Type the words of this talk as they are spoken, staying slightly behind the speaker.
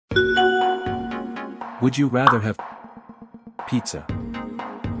Would you rather have pizza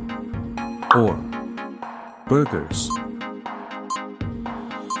or burgers?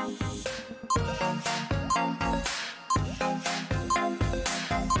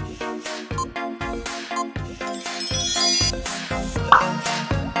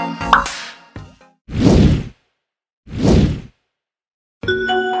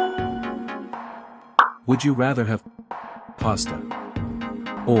 Would you rather have pasta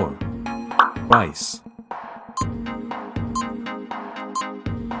or rice?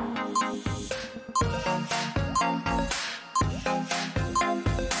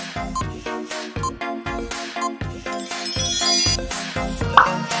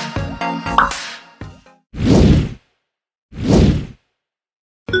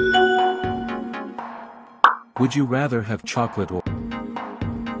 Would you rather have chocolate or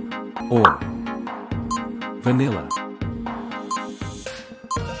vanilla?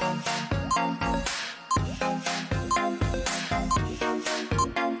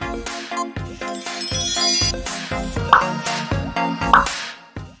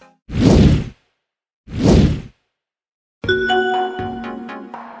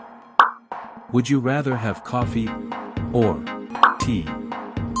 Would you rather have coffee or tea?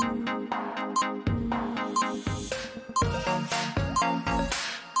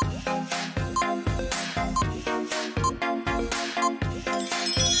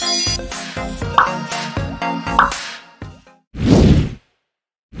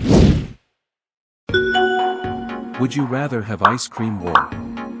 Would you rather have ice cream or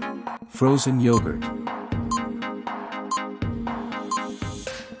frozen yogurt?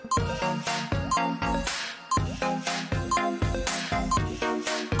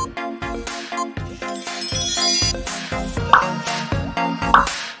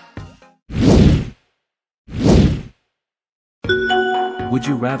 Would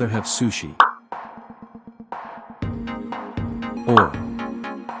you rather have sushi or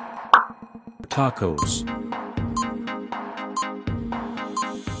tacos?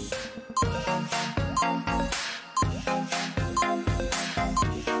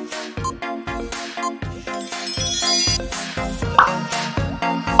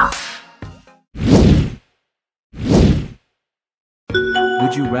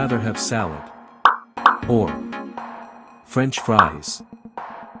 Would you rather have salad or French fries?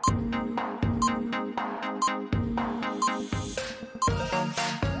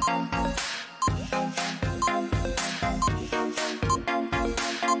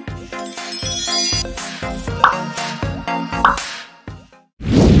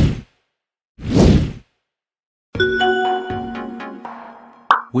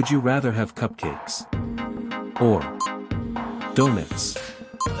 Would you rather have cupcakes or donuts?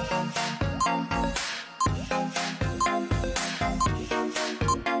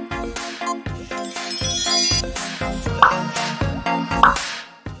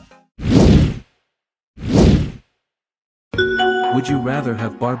 Would you rather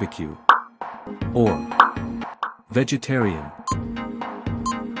have barbecue or vegetarian?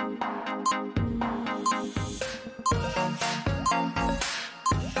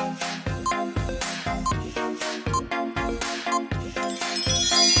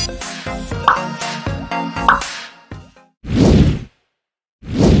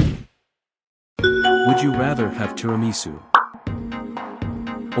 Would you rather have tiramisu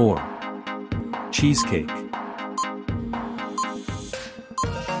or cheesecake?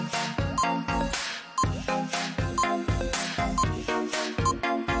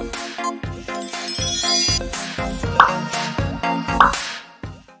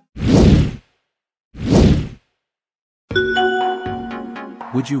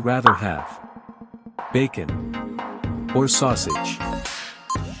 Would you rather have bacon or sausage?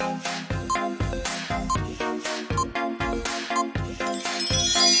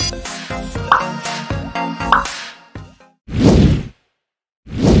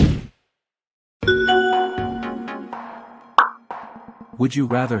 Would you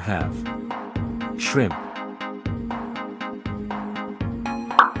rather have shrimp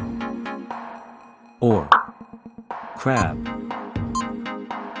or crab?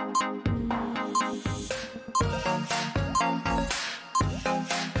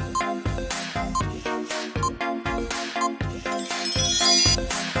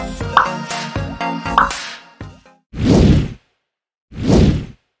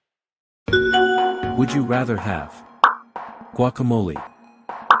 Would you rather have guacamole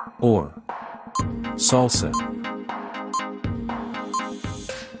or salsa?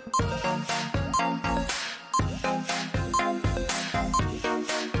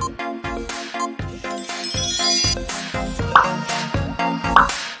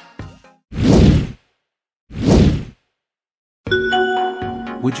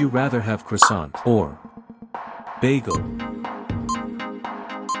 Would you rather have croissant or bagel?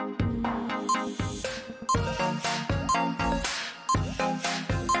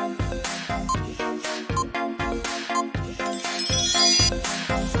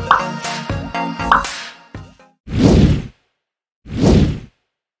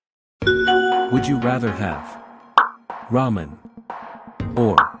 Would you rather have ramen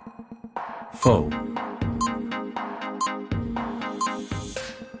or pho?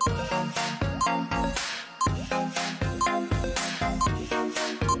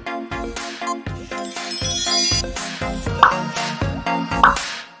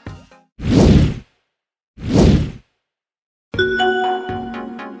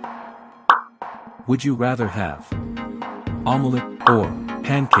 Would you rather have omelette or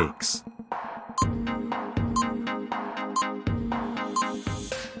pancakes?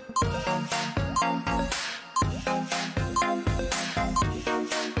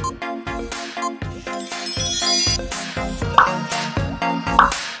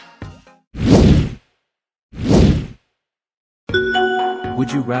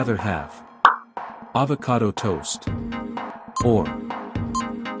 Would you rather have avocado toast or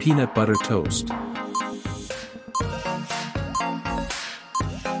peanut butter toast?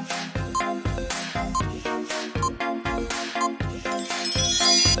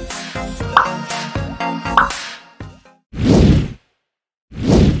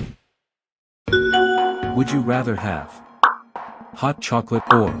 Would you rather have hot chocolate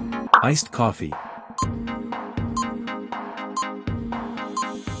or iced coffee?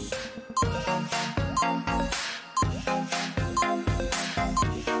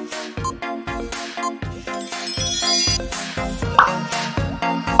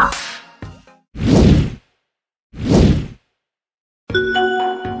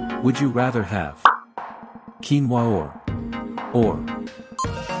 Would you rather have quinoa or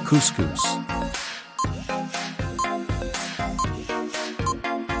couscous?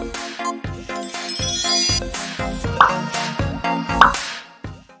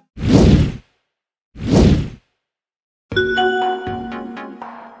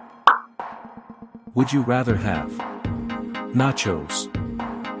 Would you rather have nachos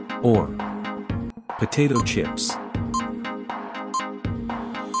or potato chips?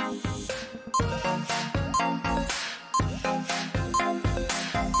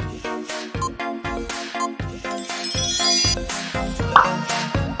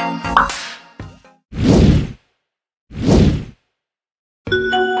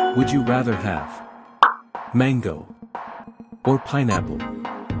 Would you rather have mango or pineapple?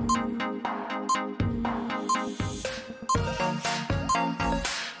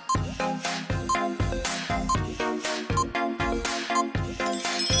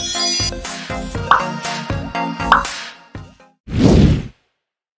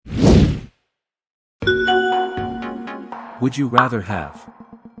 Would you rather have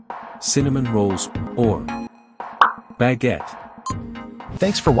cinnamon rolls or baguette?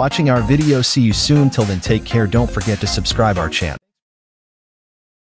 Thanks for watching our video. See you soon. Till then, take care. Don't forget to subscribe our channel.